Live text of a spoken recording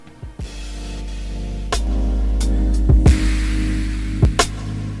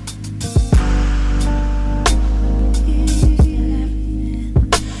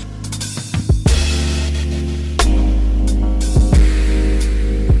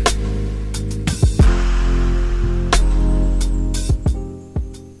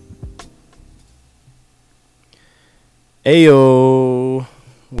Heyo,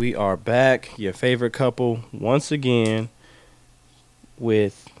 we are back, your favorite couple, once again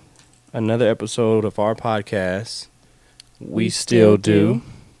with another episode of our podcast. We still do.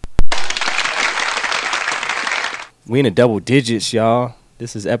 We in the double digits, y'all.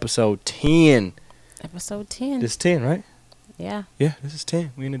 This is episode 10. Episode 10. This is 10, right? Yeah. Yeah, this is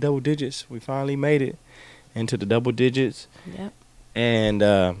 10. We in the double digits. We finally made it into the double digits. Yep. And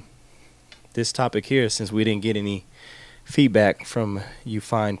this topic here, since we didn't get any feedback from you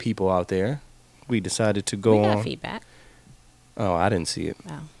fine people out there, we decided to go we got on. Feedback. Oh, I didn't see it.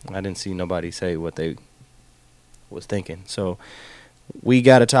 Oh. I didn't see nobody say what they was thinking. So we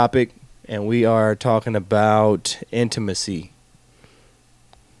got a topic, and we are talking about intimacy.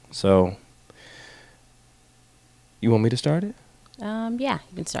 So you want me to start it? Yeah,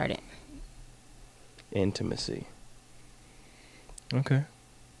 you can start it. Intimacy. Okay.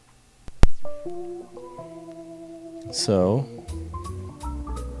 So,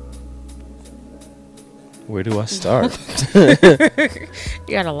 where do I start? You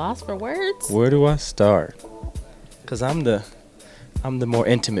got a loss for words? Where do I start? Cause I'm the more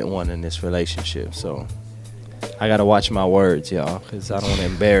intimate one in this relationship, so I gotta watch my words, y'all, cause I don't want to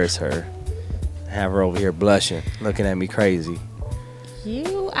embarrass her. Have her over here blushing, looking at me crazy.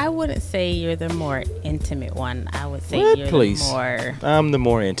 I wouldn't say you're the more intimate one. I would say What? you're Please. the more. I'm the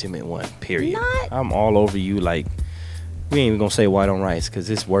more intimate one. Period. Not- I'm all over you. Like, we ain't even gonna say white on rice, cause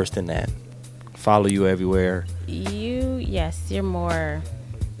it's worse than that. Follow you everywhere. Yes, you're more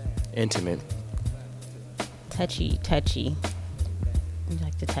Intimate. touchy. You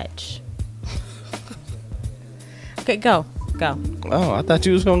like to touch. Okay, go. Oh, I thought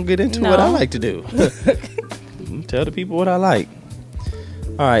you was gonna get into what I like to do. Tell the people what I like.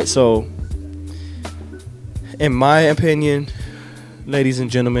 All right, so in my opinion, ladies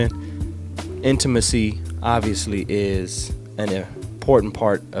and gentlemen, intimacy obviously is an important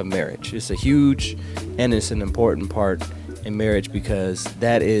part of marriage. It's a huge and it's an important part in marriage because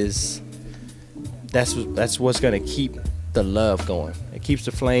that's what's gonna keep the love going. It keeps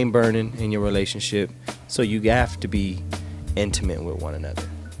the flame burning in your relationship. So you have to be intimate with one another.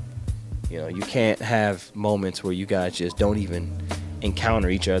 You know, you can't have moments where you guys just don't even encounter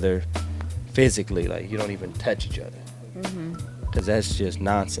each other physically. Like, you don't even touch each other. Because that's just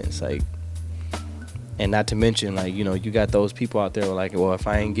nonsense. Like, and not to mention, like, you know, you got those people out there who are like, well, if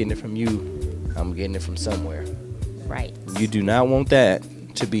I ain't getting it from you, I'm getting it from somewhere. Right. You do not want that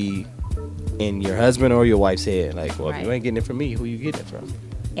to be in your husband or your wife's head. Like, well, if you ain't getting it from me, who you getting it from?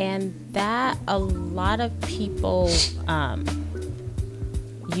 And that a lot of people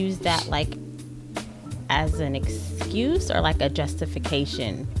use that like as an excuse or like a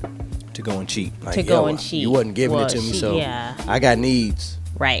justification To go and cheat. Like, to go and cheat. You wasn't giving it to me, so I got needs.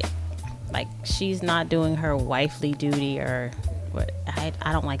 Right. Like, she's not doing her wifely duty or what.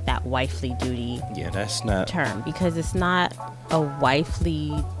 I don't like that wifely duty That's not term because it's not a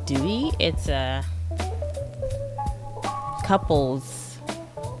wifely duty. It's a couple's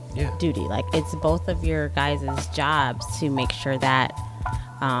duty. Like, it's both of your guys' jobs to make sure that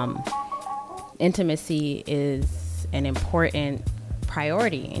intimacy is an important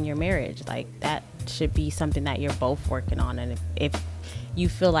priority in your marriage. Like, that should be something that you're both working on. And if you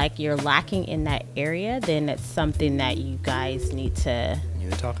feel like you're lacking in that area, then it's something that you guys need to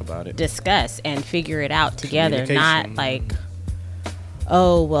talk about it, discuss and figure it out together. Not like,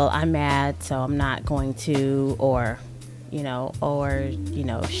 oh, well, I'm mad, so I'm not going to, or I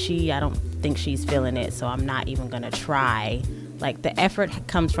don't think she's feeling it, so I'm not even gonna try. Like, the effort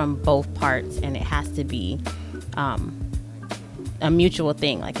comes from both parts, and it has to be a mutual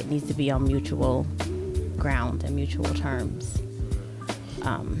thing. Like, it needs to be on mutual ground and mutual terms.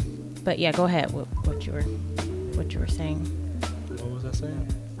 But yeah, go ahead with what you were saying. What was I saying?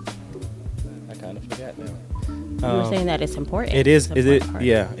 I kind of forgot now. You were saying that it's important. It is.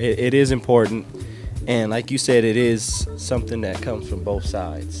 It is important, and like you said, it is something that comes from both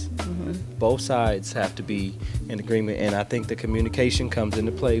sides. Both sides have to be in agreement, and I think the communication comes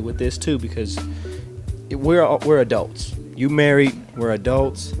into play with this too, because we're adults. You married, we're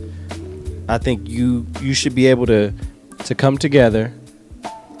adults. I think you should be able to come together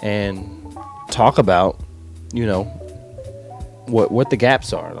and talk about, what the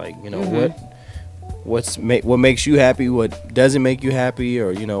gaps are, like, what makes you happy, what doesn't make you happy,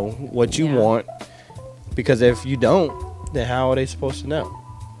 or what you want. Because if you don't, then how are they supposed to know?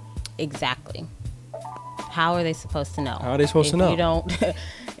 Exactly. How are they supposed to know? How are they supposed to know?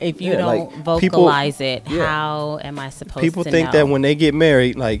 If you don't vocalize it, how am I supposed to know? People think that when they get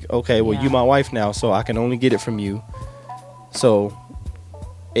married, like, okay, well, you my wife now, so I can only get it from you. So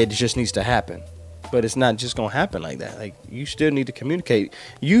it just needs to happen. but it's not just gonna happen like that. Like, you still need to communicate.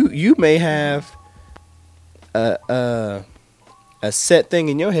 You may have a set thing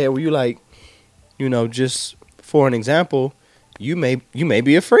in your head where you like, just for an example, you may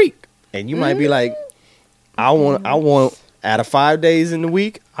be a freak, and you might be like, I want out of 5 days in the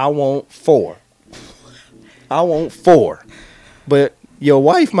week, I want 4. But your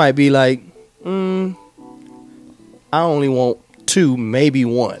wife might be like, I only want 2, maybe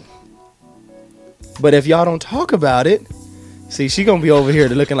 1. But if y'all don't talk about it, see, she gonna be over here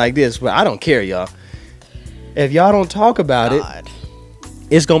looking like this, but I don't care, y'all. If y'all don't talk about it,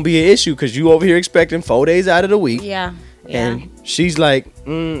 it's gonna be an issue because you over here expecting 4 days out of the week. Yeah. And she's like,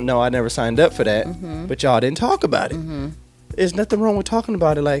 no, I never signed up for that. But y'all didn't talk about it. There's nothing wrong with talking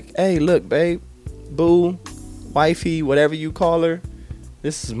about it. Like, hey, look, babe, boo, wifey, whatever you call her,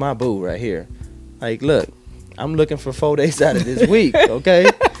 this is my boo right here. Like, look, I'm looking for 4 days out of this week, okay?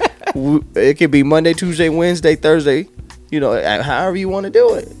 It could be Monday, Tuesday, Wednesday, Thursday, however you want to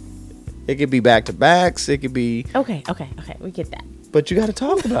do it. It could be back-to-backs. It could be... Okay. We get that. But you got to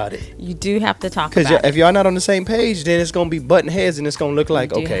talk about it. You do have to talk about it. Because if y'all not on the same page, then it's going to be button heads, and it's going to look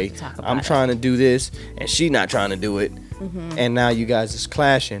like, okay, I'm trying to do this, and she not trying to do it. And now you guys is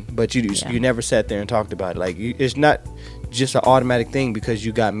clashing, but you never sat there and talked about it. Like, it's not just an automatic thing because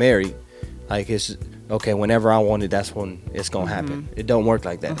you got married. Like, it's, okay, whenever I want it, that's when it's going to happen. It don't work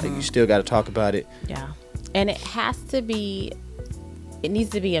like that. Like, you still got to talk about it. Yeah. And it needs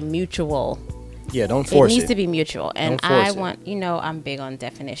to be a mutual. Yeah, don't force it. It needs to be mutual. And I want, I'm big on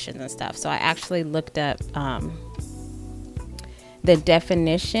definitions and stuff. So I actually looked up the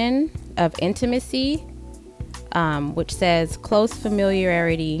definition of intimacy, which says close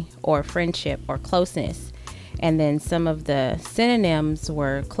familiarity or friendship or closeness. And then some of the synonyms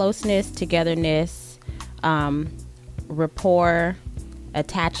were closeness, togetherness, rapport,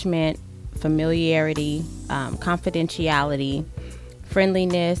 attachment, familiarity, confidentiality,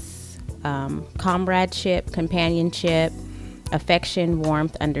 friendliness, comradeship, companionship, affection,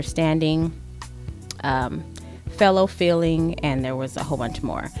 warmth, understanding, fellow feeling, and there was a whole bunch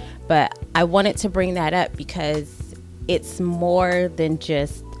more. But I wanted to bring that up because it's more than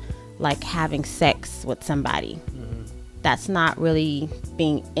just like having sex with somebody. That's not really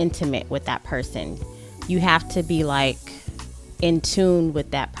being intimate with that person. You have to be like in tune with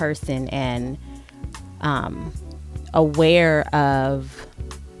that person and aware of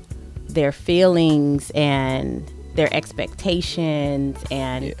their feelings and their expectations,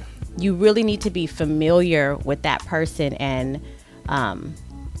 and you really need to be familiar with that person and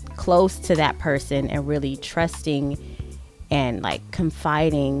close to that person and really trusting and like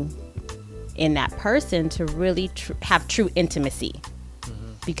confiding in that person to really have true intimacy,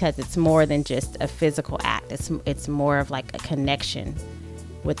 because it's more than just a physical act. It's more of like a connection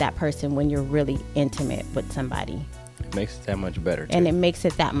with that person when you're really intimate with somebody. It makes it that much better too. And it makes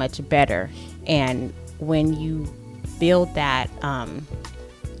it that much better. And when you build that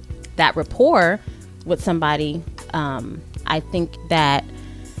that rapport with somebody, I think that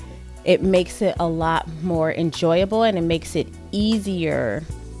it makes it a lot more enjoyable, and it makes it easier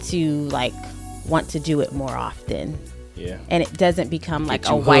to like want to do it more often. Yeah. And it doesn't become like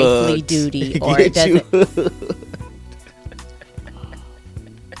a wifely duty, or it doesn't.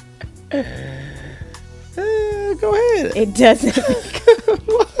 Go ahead. It doesn't.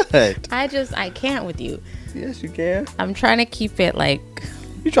 What? I can't with you. Yes, you can. I'm trying to keep it like.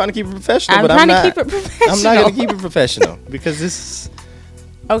 You're trying to keep it professional, I'm but trying I'm not. to keep it professional. I'm not going to keep it professional because this.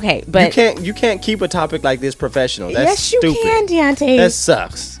 Okay, but you can't keep a topic like this professional. That's yes, you stupid. can, Deontay. That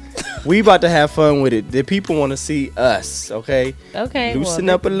sucks. We about to have fun with it. The people want to see us. Okay. Okay. Loosen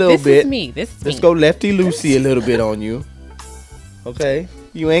up a little bit. This is me. Let's go lefty loosey a little bit on you. Okay.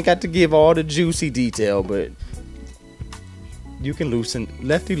 You ain't got to give all the juicy detail, but you can loosen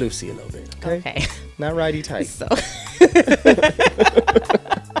lefty loosey a little bit. Okay. Not righty tight. So.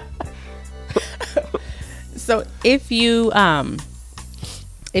 So if you have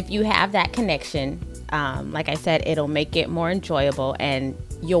that connection, like I said, it'll make it more enjoyable, and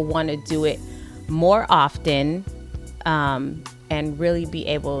you'll want to do it more often, and really be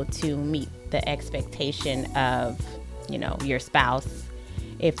able to meet the expectation of, your spouse,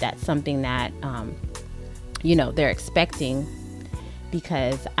 if that's something that, they're expecting.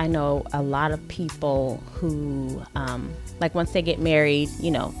 Because I know a lot of people who, like once they get married,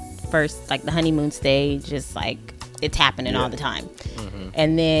 first, like the honeymoon stage is like, it's happening all the time. Mm-hmm.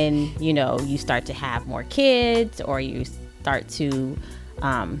 And then, you start to have more kids, or you start to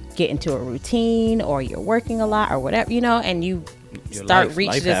get into a routine, or you're working a lot or whatever, and you start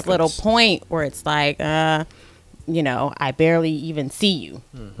reach this little point where it's like, I barely even see you,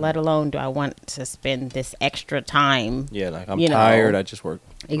 let alone do I want to spend this extra time. Yeah, like I'm tired. I just worked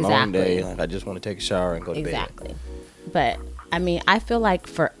a long day. Exactly. Like I just want to take a shower and go to bed. Exactly. But I mean, I feel like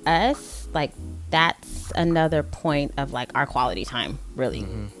for us, like that's another point of like our quality time, really.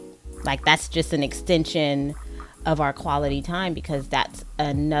 Like that's just an extension of our quality time, because that's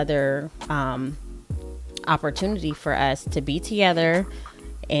another opportunity for us to be together.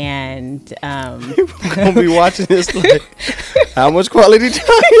 And We're gonna be watching this like, how much quality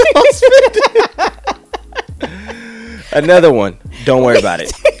time y'all spending? Another one. Don't worry about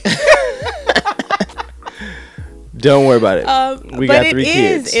it. Don't worry about it. We got 3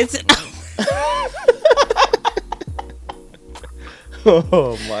 kids. It's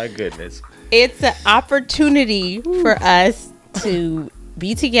Oh my goodness. it's an opportunity for us to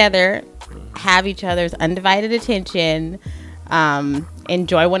be together, have each other's undivided attention,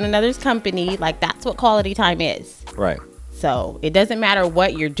 enjoy one another's company. Like that's what quality time is. Right. So it doesn't matter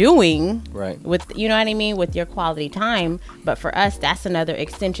what you're doing, Right. with, you know what I mean, with your quality time. But for us, that's another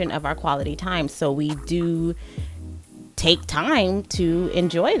extension of our quality time. So we do take time to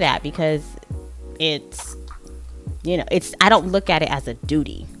enjoy that, because it's, I don't look at it as a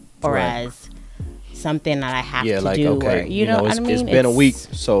duty or Right. as something that I have Yeah, to like do. okay, Or, you know what I mean? it's been a week,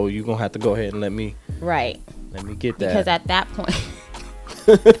 so you're gonna have to go ahead and let me Right. get that. Because at that point,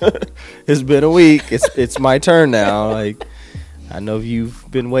 It's been a week. It's my turn now. Like I know you've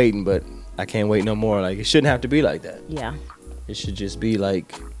been waiting, but I can't wait no more. Like it shouldn't have to be like that. yeah. It should just be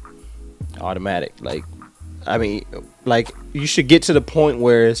like automatic. Like I mean, like you should get to the point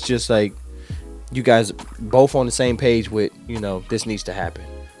where it's just like you guys both on the same page with, this needs to happen,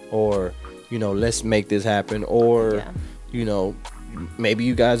 or let's make this happen, or Yeah. maybe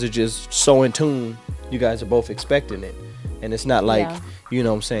you guys are just so in tune. You guys are both expecting it, and it's not like Yeah.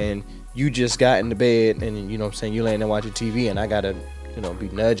 what I'm saying, you just got into bed and what I'm saying, you laying there watching TV and I gotta be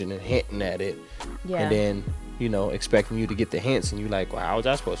nudging and hinting at it, Yeah. and then expecting you to get the hints, and you like, well, how was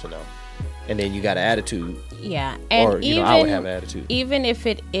I supposed to know? And then you got an attitude, Yeah. And or even, I would have an attitude. even if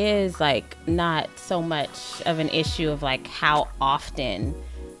it is like not so much of an issue of like how often,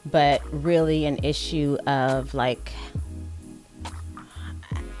 but really an issue of like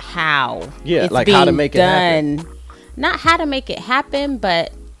how Yeah, it's like how to being make it happen. done. Not how to make it happen,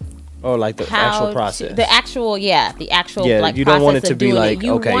 but Or like the how actual process. the actual like you don't want it process to of be doing like, it.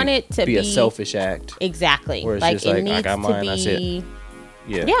 You okay, want it to be a selfish act. Exactly. Where it's Like just it like, I needs got mine, to that's it. be.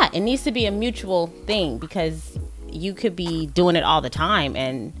 Yeah. Yeah, it needs to be a mutual thing, because you could be doing it all the time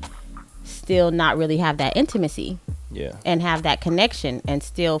and still not really have that intimacy Yeah. and have that connection, and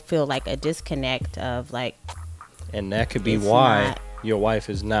still feel like a disconnect of like And that could be It's why not- your wife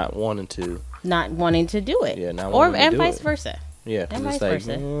is not wanting to. not wanting to do it. Yeah, not or wanting to and do vice it. versa. Yeah, 'cause And it's vice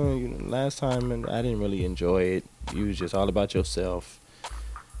like, versa. last time and I didn't really enjoy it. You was just all about yourself,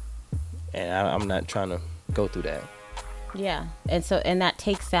 and I'm not trying to go through that. Yeah, and that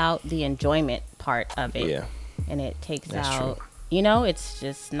takes out the enjoyment part of it. Yeah, And it takes That's out, true. it's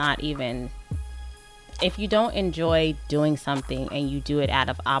just not even, if you don't enjoy doing something and you do it out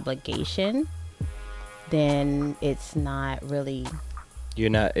of obligation, then it's not really, you're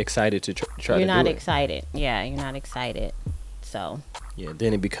not excited to try you're to not do it. excited. Yeah, you're not excited. So, Yeah,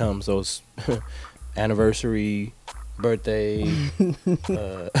 then it becomes those anniversary, birthday,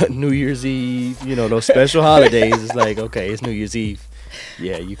 New Year's Eve, those special holidays. It's like, okay, it's New Year's Eve.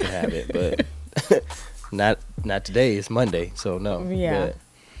 Yeah, you can have it, but not today. It's Monday, so no. Yeah. But,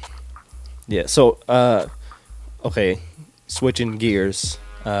 yeah, so, okay, switching gears,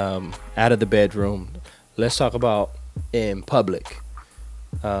 out of the bedroom, let's talk about in public.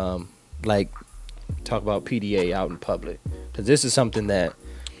 Like, talk about PDA out in public. Because this is something that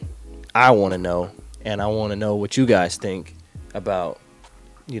I want to know, and I want to know what you guys think about,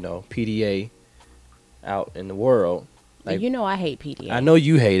 PDA out in the world. Like, I hate PDA. I know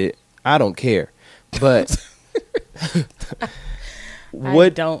you hate it. I don't care. But I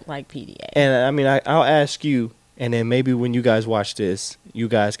don't like PDA. And I mean, I'll ask you, and then maybe when you guys watch this, you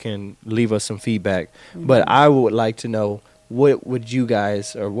guys can leave us some feedback. Mm-hmm. But I would like to know, what would you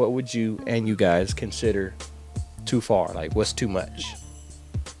guys consider too far? Like, what's too much?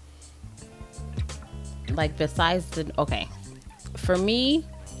 Like, besides okay, for me,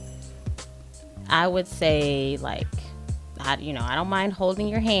 I would say, like, I don't mind holding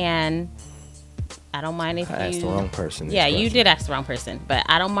your hand. I don't mind if I asked the wrong person. this Yeah, you question. did ask the wrong person, but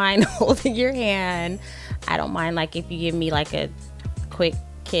I don't mind holding your hand. I don't mind, like, if you give me like a quick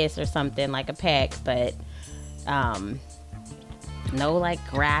kiss or something, like a peck, but no, like,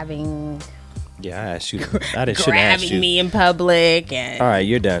 grabbing Yeah, I asked you. I shouldn't ask grabbing you. me in public and All right,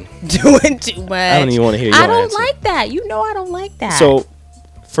 you're done. doing too much. I don't even want to hear your I don't answer. like that. You know I don't like that. So,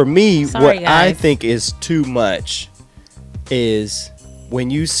 for me, Sorry, what I guys. think is too much is when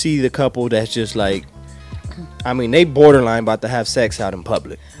you see the couple that's just like, I mean, they borderline about to have sex out in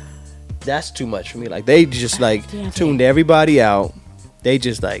public. That's too much for me. Like, they just like Damn. tuned everybody out. They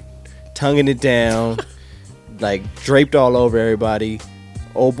just like tonguing it down, like draped all over everybody.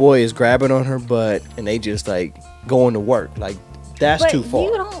 Old boy is grabbing on her butt, and they just like going to work. Like, that's but too far.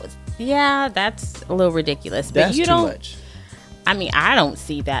 You don't. Yeah, that's a little ridiculous. But That's you too don't. much. I mean, I don't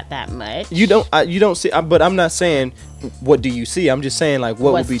see that much. You don't see, but I'm not saying what do you see. I'm just saying like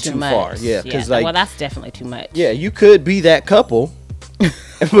what What's would be too much? far. Yeah, because like well, that's definitely too much. yeah, you could be that couple,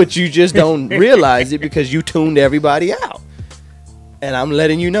 but you just don't realize it because you tuned everybody out. And I'm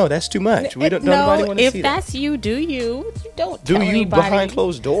letting you know that's too much. We don't. No, Nobody want to if see that. that's you, do you? You don't. Do tell you anybody. behind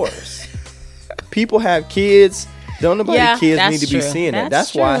closed doors? People have kids. Don't nobody Yeah, kids that's need to be true. seeing that. That's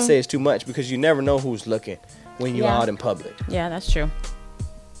That's why I true. say it's too much because you never know who's looking when you're Yeah. out in public. Yeah, that's true.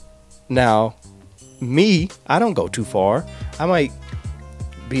 Now, me, I don't go too far. I might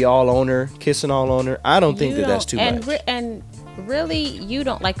be all on her, kissing all on her. I don't think You that that's don't- too and much. And really, you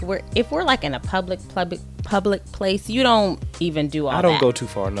don't like. If we're like in a public place, you don't even do all that. I don't go too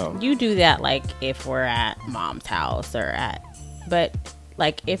far, no. You do that like if we're at mom's house but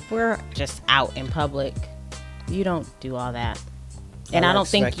like if we're just out in public, you don't do all that. And I like don't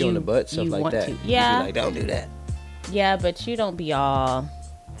think smack you on the butt, stuff like want that. to. You be Yeah, like, don't do that. yeah, but you don't be all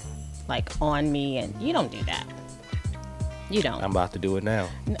like on me, and you don't do that. You don't. I'm about to do it now.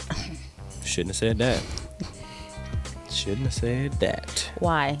 Shouldn't have said that. Shouldn't have said that.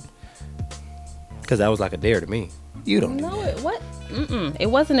 Why? Because that was like a dare to me. You don't do No, that. it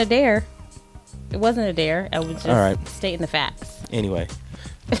wasn't a dare. It wasn't a dare. I was just All right. stating the facts. Anyway.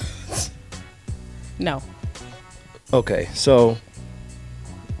 No. Okay, so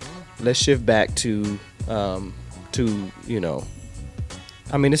let's shift back to you know,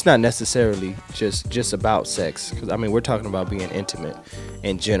 I mean, it's not necessarily just about sex, because I mean, we're talking about being intimate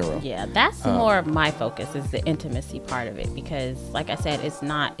in general. Yeah, that's more of my focus is the intimacy part of it, because like I said, it's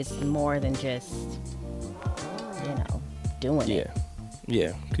more than just, doing it.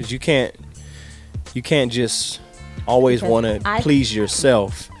 Yeah, because you can't just always Because want to I- please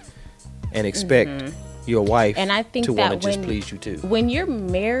yourself and expect your wife And I think to want to that just please you too. when you're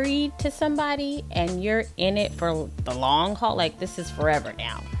married to somebody and you're in it for the long haul, like this is forever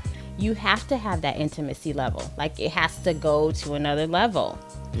now, you have to have that intimacy level. Like it has to go to another level.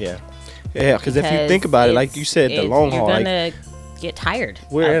 Yeah, because if you think about it, like you said, the long haul, you're like, gonna get tired.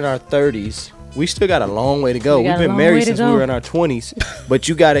 we're in our 30s. We still got a long way to go. We got We've a been long married way to since we go. were in our 20s. But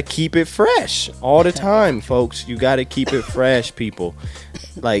you got to keep it fresh all the time, folks. You got to keep it fresh, people.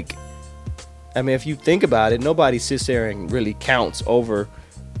 Like, I mean, if you think about it, nobody sits there and really counts over,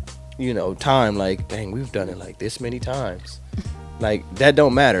 time. Like, dang, we've done it like this many times. Like, that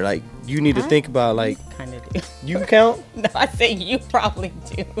don't matter. Like, you need to think about, like, Kind of do. you count? No, I say you probably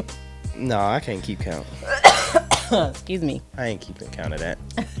do. No, I can't keep count. Excuse me. I ain't keeping count of that.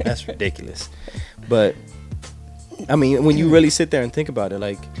 That's ridiculous. But I mean, when you really sit there and think about it,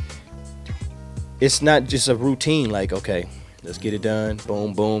 like, it's not just a routine. Like, okay, let's get it done.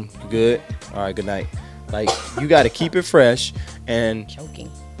 Boom, boom. You good? All right, good night. Like, you got to keep it fresh. And Choking.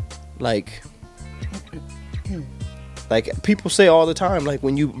 like people say all the time, like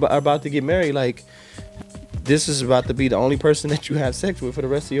when you are about to get married, like, this is about to be the only person that you have sex with for the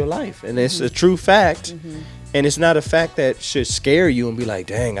rest of your life. And it's a true fact. And it's not a fact that should scare you and be like,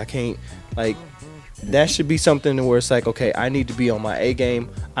 dang, I can't. Like, that should be something where it's like, okay, I need to be on my A game.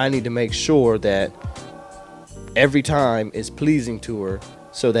 I need to make sure that every time is pleasing to her,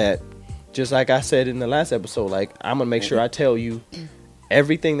 so that, just like I said in the last episode, like, I'm going to make sure I tell you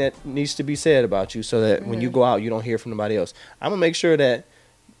everything that needs to be said about you, so that when you go out, you don't hear from nobody else. I'm going to make sure that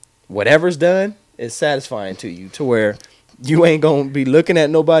whatever's done is satisfying to you, to where you ain't going to be looking at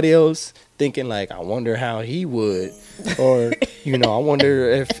nobody else thinking like, I wonder how he would, or, I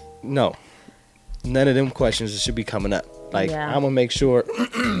wonder if, no, none of them questions should be coming up. Like, Yeah. I'm going to make sure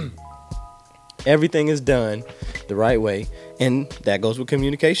everything is done the right way. And that goes with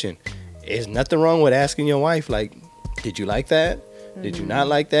communication. There's nothing wrong with asking your wife, like, did you like that? Did you not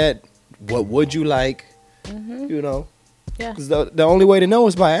like that? What would you like? Yeah. Because the only way to know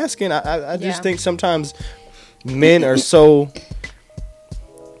is by asking. I just Yeah. think sometimes men are so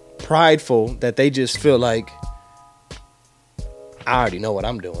prideful that they just feel like, I already know what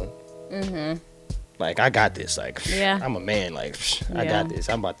I'm doing. Like, I got this. Like, Yeah. I'm a man. Like, I Yeah. got this.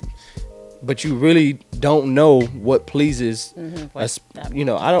 I'm about to. but you really don't know what pleases us. You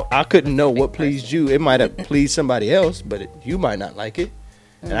know, I couldn't know what pleased you. It might have pleased somebody else, but you might not like it.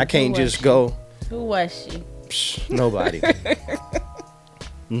 And I can't just go. Who was she? Psh, nobody.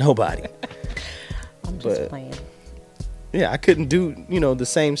 Nobody. I'm just playing. Yeah, I couldn't do, you know, the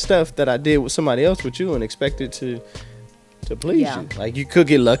same stuff that I did with somebody else with you and expect it to please you. Like, you could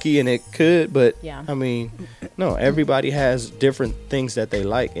get lucky and it could, but I mean, no, everybody has different things that they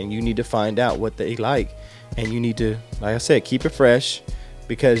like, and you need to find out what they like, and you need to, like I said, keep it fresh,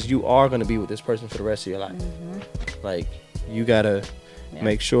 because you are going to be with this person for the rest of your life. Like, you got to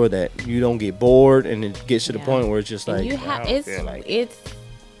make sure that you don't get bored and it gets to the point where it's just like, it's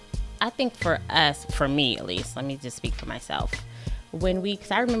I think for us, for me at least, let me just speak for myself.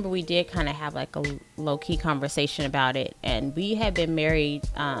 Because I remember we did kind of have like a low-key conversation about it, and we had been married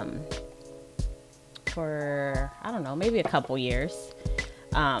for, I don't know, maybe a couple years.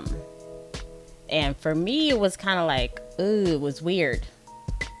 And for me, it was kind of like, ooh, it was weird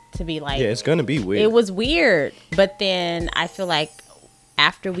to be like. Yeah, it's going to be weird. It was weird. But then I feel like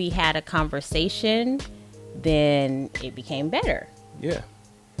after we had a conversation, then it became better. Yeah.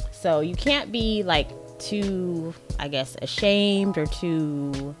 So you can't be like too, I guess, ashamed or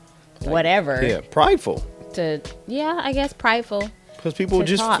too whatever. Yeah, prideful. I guess prideful. Because people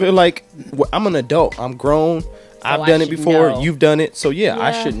just feel like, well, I'm an adult. I'm grown. So I've done it before. Know. You've done it. So,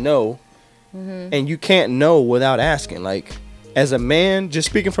 I should know. And you can't know without asking. Like, as a man, just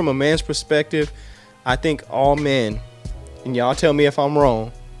speaking from a man's perspective, I think all men, and y'all tell me if I'm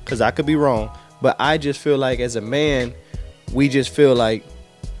wrong, because I could be wrong, but I just feel like as a man, we just feel like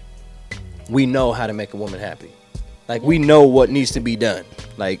we know how to make a woman happy. Like, we know what needs to be done.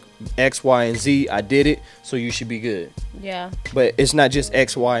 Like, X, Y, and Z, I did it, so you should be good. Yeah. But it's not just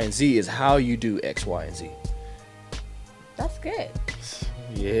X, Y, and Z. It's how you do X, Y, and Z. That's good.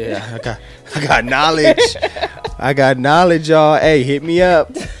 Yeah, I got knowledge. I got knowledge, y'all. Hey, hit me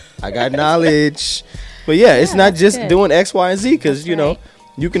up. I got knowledge. But yeah, it's not just doing X, Y, and Z, because, you know,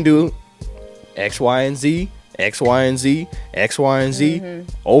 you can do X, Y, and Z, X, Y, and Z, X, Y, and Z,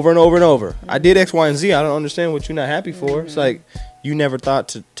 over and over and over. I did X, Y, and Z. I don't understand what you're not happy for. It's like, you never thought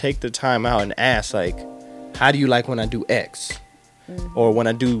to take the time out and ask, like, how do you like when I do X? Or when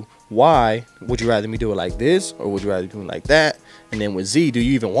I do Y, would you rather me do it like this, or would you rather do it like that? And then with Z, do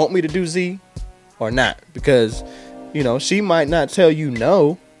you even want me to do Z or not? Because, you know, she might not tell you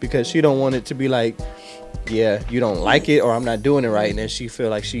no, because she don't want it to be like, yeah, you don't like it, or I'm not doing it right, and then she feel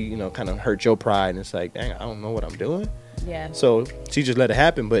like she, you know, kind of hurt your pride, and it's like, dang, I don't know what I'm doing. Yeah. So she just let it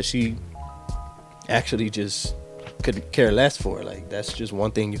happen, but she actually just could care less for it. Like, that's just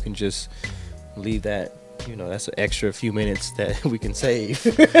one thing you can just leave that, you know, that's an extra few minutes that we can save.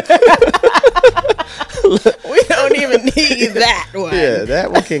 We don't even need that one. Yeah,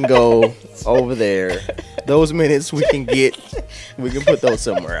 that one can go over there. Those minutes we can put those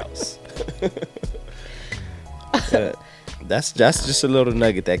somewhere else. That's just a little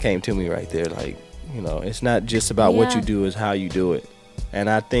nugget that came to me right there. Like, you know, it's not just about what you do, it's how you do it. And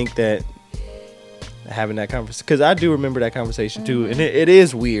I think that having that conversation, because I do remember that conversation too, and it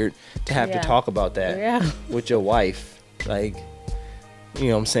is weird to have to talk about that with your wife. Like, you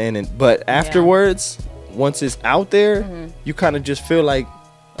know what I'm saying? But afterwards, once it's out there, you kind of just feel like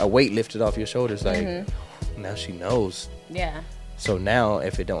a weight lifted off your shoulders. Like, now she knows. Yeah. So now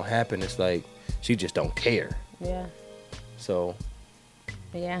if it don't happen, it's like she just don't care. Yeah. So,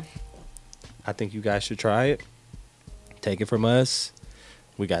 yeah, I think you guys should try it. Take it from us.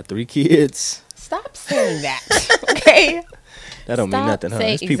 We got 3 kids. Stop saying that. Okay. That don't mean nothing, huh?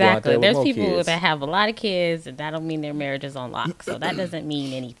 There's people out there with There's people kids that have a lot of kids, and that don't mean their marriage is on lock. So that doesn't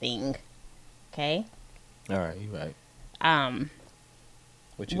mean anything. Okay. All right, you right.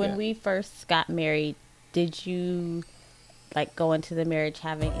 What you when got? we first got married, did you like go into the marriage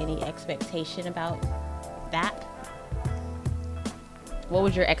having any expectation about that? What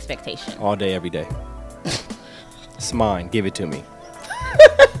was your expectation? All day, every day. It's mine. Give it to me.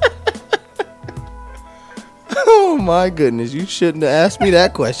 Oh my goodness! You shouldn't have asked me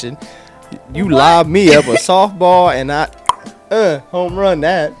that question. You lobbed me up a softball, and I home run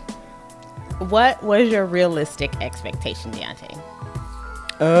that. What was your realistic expectation, Deontay?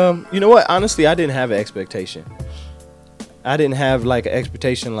 You know what? Honestly, I didn't have an expectation. I didn't have like an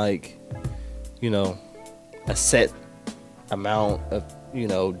expectation, like, you know, a set amount of, you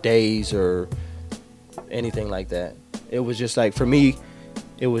know, days or anything like that. It was just like, for me,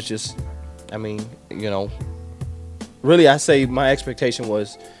 it was just, I mean, you know, really, I say my expectation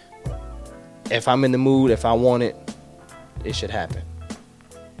was, if I'm in the mood, if I want it, it should happen.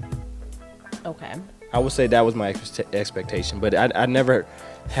 Okay. I would say that was my expectation, but I never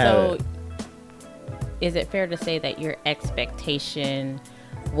had. is it fair to say that your expectation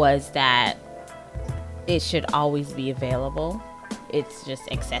was that it should always be available? It's just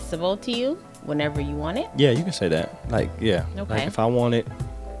accessible to you whenever you want it? Yeah, you can say that. Like, yeah. Okay. Like, if I want it, I'm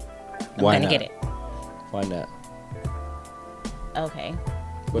why gonna not? get it. Why not? Okay.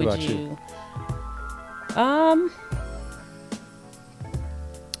 What about you?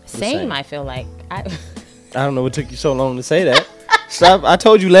 Same, I feel like. I don't know what took you so long to say that. Stop. I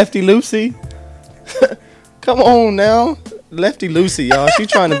told you Lefty Lucy. Come on now. Lefty Lucy, y'all. She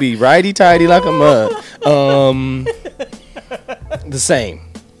trying to be righty-tighty like a mug. The same.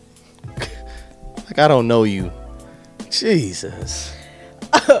 Like, I don't know you. Jesus.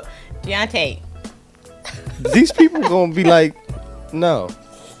 Deontay. These people gonna be like, no,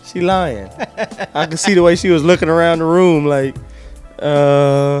 she lying. I could see the way she was looking around the room like,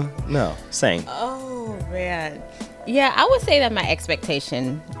 no, same. Oh, man. Yeah, I would say that my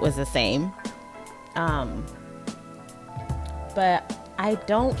expectation was the same. But I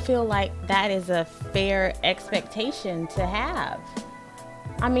don't feel like that is a fair expectation to have.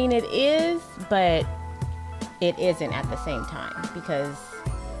 I mean, it is, but it isn't at the same time, because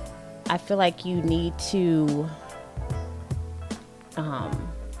I feel like you need to,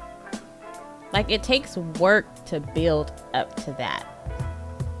 like, it takes work to build up to that.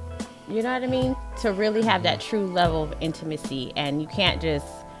 You know what I mean? To really have that true level of intimacy, and you can't just,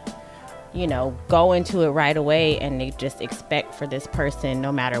 you know, go into it right away and they just expect for this person,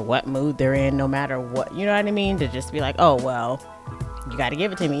 no matter what mood they're in, no matter what, you know what I mean? To just be like, oh, well, you got to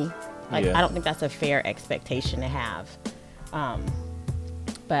give it to me. Like, Yeah. I don't think that's a fair expectation to have.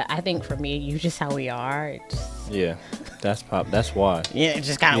 But I think for me, you just how we are. It just, Yeah, that's why. yeah, it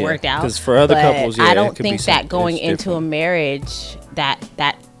just kind of Yeah, worked out. 'cause for other But couples, yeah, I it don't could be think that some- going it's into a different. marriage that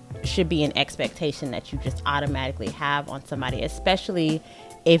should be an expectation that you just automatically have on somebody, especially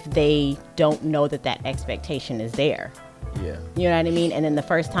if they don't know that that expectation is there. Yeah. You know what I mean? And then the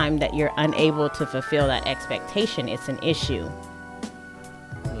first time that you're unable to fulfill that expectation, it's an issue.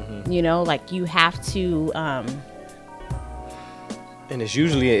 Mm-hmm. You know, like, you have to, And it's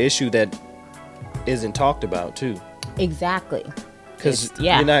usually an issue that isn't talked about too. exactly. Because It's-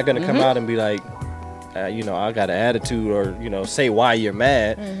 yeah. you're not going to come Mhm. out and be like, you know, I got an attitude, or, you know, say why you're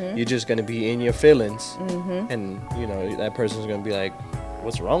mad. Mm-hmm. You're just going to be in your feelings. And, you know, that person's going to be like,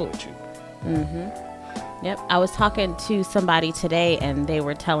 what's wrong with you? Yep. I was talking to somebody today, and they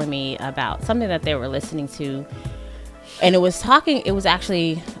were telling me about something that they were listening to. And it was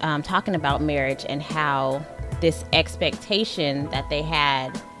actually talking about marriage and how this expectation that they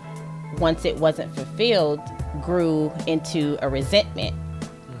had, once it wasn't fulfilled, grew into a resentment.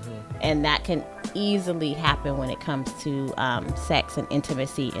 And that can easily happen when it comes to sex and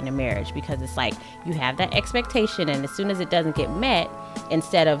intimacy in a marriage, because it's like you have that expectation, and as soon as it doesn't get met,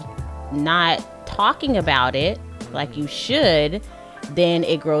 instead of not talking about it like you should, then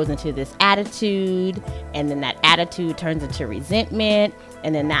it grows into this attitude, and then that attitude turns into resentment,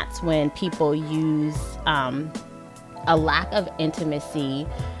 and then that's when people use a lack of intimacy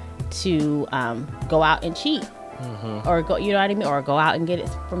to go out and cheat. Or go, you know what I mean? Or go out and get it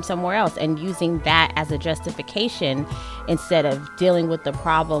from somewhere else, and using that as a justification instead of dealing with the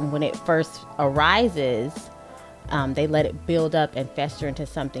problem when it first arises. They let it build up and fester into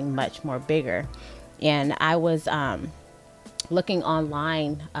something much more bigger. And I was looking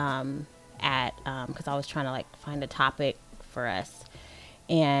online at, because I was trying to, like, find a topic for us,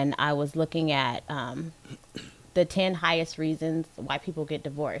 and I was looking at the 10 highest reasons why people get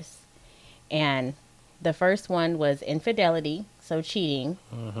divorced. And the first one was infidelity, so cheating.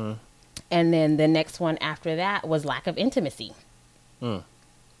 And then the next one after that was lack of intimacy. And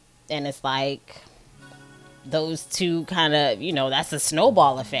it's like, those two kind of, you know, that's a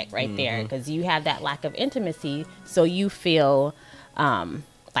snowball effect right there, because you have that lack of intimacy, so you feel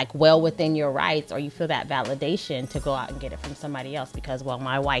like well within your rights, or you feel that validation to go out and get it from somebody else because, well,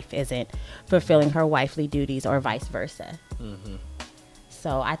 my wife isn't fulfilling her wifely duties, or vice versa.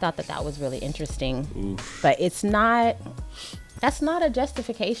 So I thought that was really interesting. Oof. But that's not a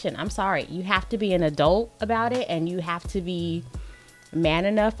justification. I'm sorry. You have to be an adult about it, and you have to be man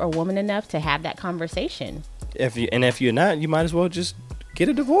enough or woman enough to have that conversation. If you're not, you might as well just get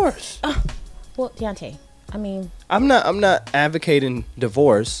a divorce. Well, Deontay, I mean, I'm not advocating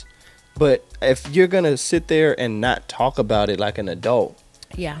divorce, but if you're gonna sit there and not talk about it like an adult,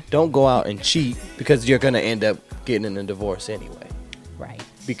 yeah, don't go out and cheat, because you're gonna end up getting a divorce anyway. right.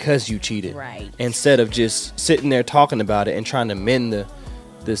 Because you cheated. Right. Instead of just sitting there talking about it and trying to mend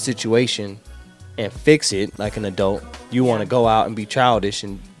the situation and fix it like an adult, you want to go out and be childish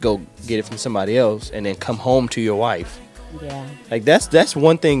and go get it from somebody else and then come home to your wife. Yeah. Like, that's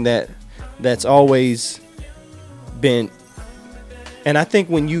one thing that that's always been, and I think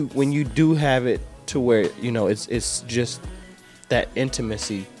when you do have it to where, you know, it's just that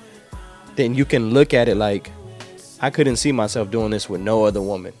intimacy, then you can look at it like, I couldn't see myself doing this with no other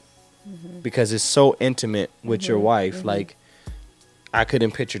woman, because it's so intimate with your wife. Like, I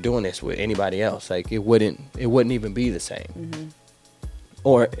couldn't picture doing this with anybody else. Like, it wouldn't even be the same.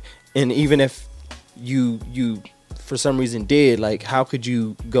 Or, and even if you for some reason did, like, how could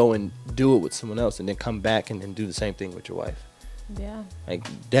you go and do it with someone else and then come back and then do the same thing with your wife? Yeah. Like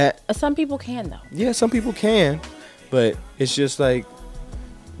that. Some people can, though. Yeah, some people can, but it's just like,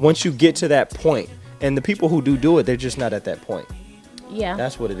 once you get to that point, and the people who do it, they're just not at that point. Yeah.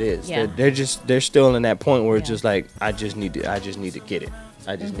 That's what it is. Yeah. They're still in that point where it's Yeah. just like, I just need to get it.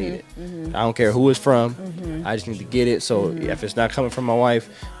 I just need it. I don't care who it's from. I just need to get it. So if it's not coming from my wife,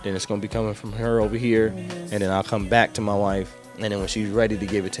 then it's gonna be coming from her over here, and then I'll come back to my wife, and then when she's ready to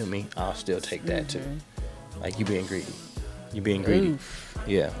give it to me, I'll still take that too. Like, you being greedy. You being greedy. Oof.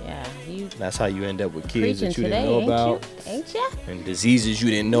 Yeah. Yeah. You That's how you end up with kids preaching that you today, didn't know about, ain't ya? and diseases you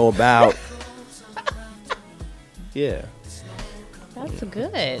didn't know about. Yeah. That's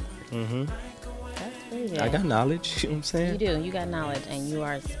good. Mhm. That's pretty good. I got knowledge. You know what I'm saying? You do. You got knowledge, and you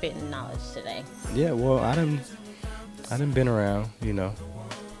are spitting knowledge today. Yeah. Well, I done been around, you know,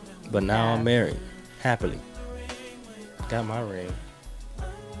 but now Yeah. I'm married, happily. Got my ring.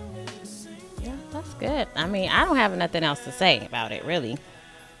 Yeah, that's good. I mean, I don't have nothing else to say about it, really.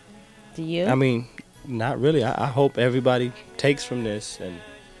 Do you? I mean, not really. I hope everybody takes from this and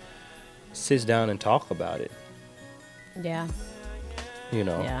sits down and talk about it. Yeah. You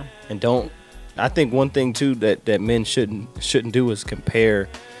know. Yeah. And don't. I think one thing too that men shouldn't do is compare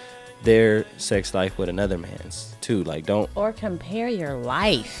their sex life with another man's too. Like, don't. Or compare your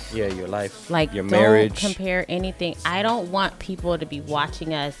life. Yeah, your life. Like, your don't marriage. compare anything. I don't want people to be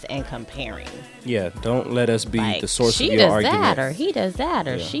watching us and comparing. Yeah, don't let us be Like, the source of she your does argument. that, or he does that,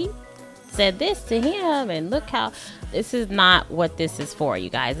 or Yeah. she said this to him, and look how. This is not what this is for, you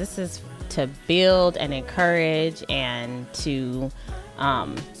guys. This is to build and encourage, and to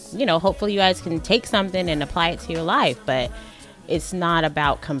you know, hopefully you guys can take something and apply it to your life, but it's not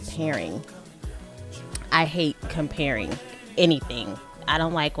about comparing. I hate comparing anything. I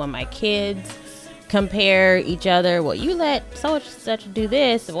don't like when my kids compare each other. Well, you let so and such do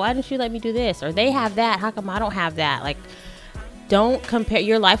this. Why didn't you let me do this? Or they have that. How come I don't have that? Like, don't compare.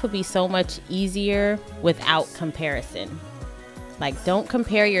 Your life would be so much easier without comparison. Like, don't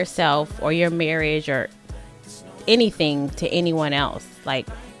compare yourself or your marriage or anything to anyone else. Like,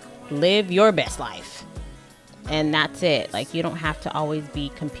 live your best life, and that's it. Like, you don't have to always be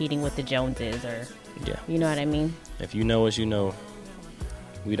competing with the Joneses, or Yeah. you know what I mean. If you know us, you know.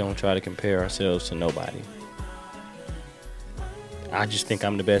 We don't try to compare ourselves to nobody. I just think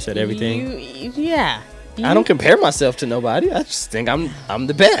I'm the best at everything. Yeah. I don't compare myself to nobody. I just think I'm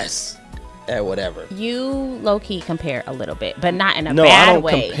the best at whatever. You low key compare a little bit, but not in a No, bad I don't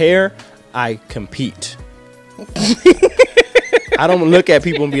way. compare. I compete. I don't look at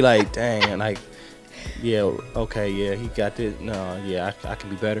people and be like, dang, like, yeah, okay, yeah, he got this. No, yeah, I can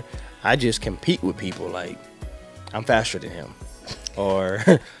be better. I just compete with people. Like, I'm faster than him, or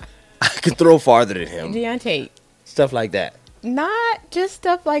I can throw farther than him. Deontay, Stuff like that. not just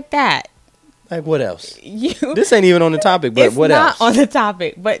stuff like that. Like, what else? You. This ain't even on the topic, but It's what not else? on the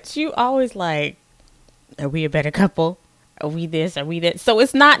topic, but you always like, are we a better couple? Are we this? Are we that? So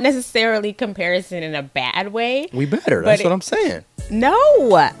it's not necessarily comparison in a bad way. We better. But That's what I'm saying. No.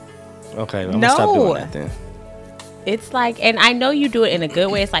 Okay, I'm gonna stop doing that then. It's like, and I know you do it in a good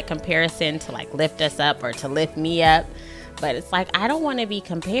way. It's like comparison to like lift us up or to lift me up. But it's like, I don't want to be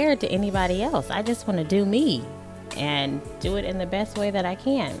compared to anybody else. I just want to do me and do it in the best way that I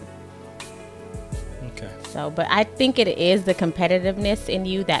can. Okay. So, but I think it is the competitiveness in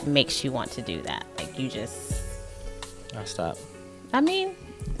you that makes you want to do that. Like, you just, I'll stop. I mean,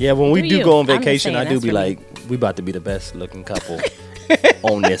 Yeah, when we Do do you. go on I'm just vacation, saying, I do that's be for me. like, we about to be the best looking couple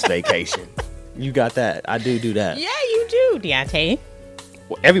on this vacation. You got that. I do that. yeah, you do, Deontay.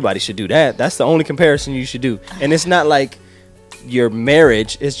 Well, everybody should do that. That's the only comparison you should do. And it's not like your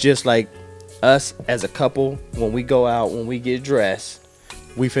marriage. It's just like us as a couple. When we go out, when we get dressed,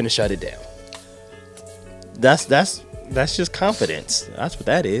 we finna shut it down. That's just confidence. That's what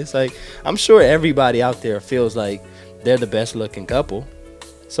that is. Like, I'm sure everybody out there feels like they're the best looking couple.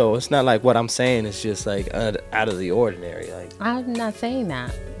 So it's not like what I'm saying is just like out of the ordinary. Like, I'm not saying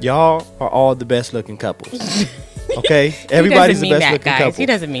that. y'all are all the best looking couples. Okay? Everybody's the he doesn't mean best that, looking guys. couple. He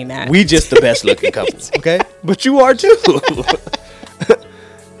doesn't mean that. We just the best looking couple. Okay? But you are too.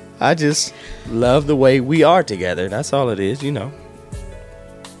 I just love the way we are together. That's all it is, you know.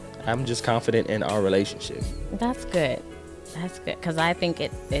 I'm just confident in our relationship. That's good. That's good. Because I think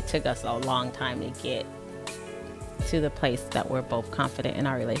it took us a long time to get to the place that we're both confident in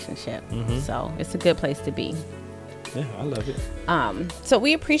our relationship. So it's a good place to be. Yeah, I love it. So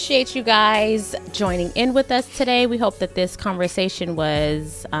we appreciate you guys joining in with us today. We hope that this conversation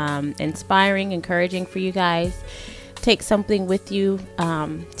was inspiring, encouraging for you guys. Take something with you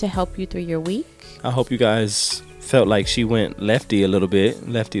to help you through your week. I hope you guys felt like she went lefty a little bit,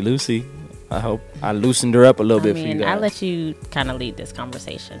 lefty loosey. I hope I loosened her up a little bit for you guys. I let you kind of lead this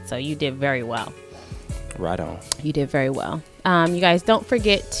conversation, so you did very well. Right on. You did very well. You guys don't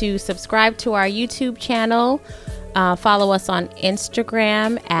forget to subscribe to our YouTube channel. Follow us on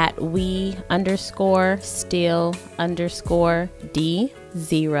Instagram at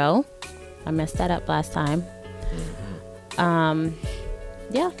we_still_D0. I messed that up last time.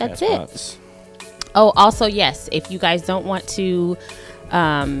 Yeah, that's it. Oh, also, yes, if you guys don't want to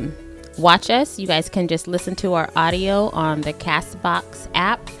watch us, you guys can just listen to our audio on the Castbox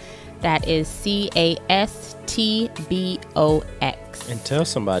app. That is CASTBOX. And tell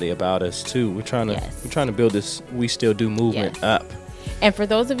somebody about us too. We're trying to build this We Still Do movement up. And for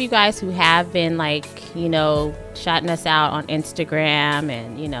those of you guys who have been shouting us out on Instagram,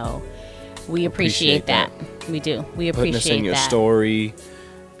 and we appreciate that. We do. We appreciate that. Putting us in your story.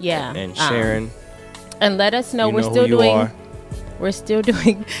 Yeah. And sharing. And let us know we're still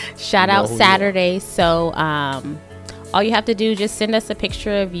doing shout out Saturdays. So all you have to do, just send us a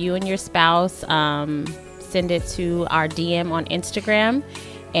picture of you and your spouse. Send it to our DM on Instagram,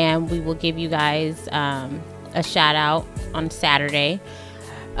 and we will give you guys a shout out on Saturday.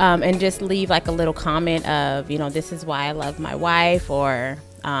 And just leave like a little comment of, this is why I love my wife, or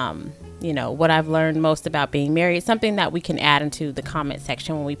what I've learned most about being married. Something that we can add into the comment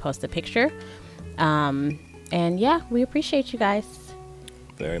section when we post a picture. And yeah, we appreciate you guys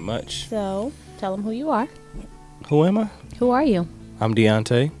very much. So tell them who you are. Who am I? Who are you? I'm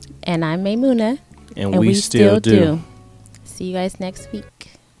Deontay. And I'm Maymuna. And we still do. See you guys next week.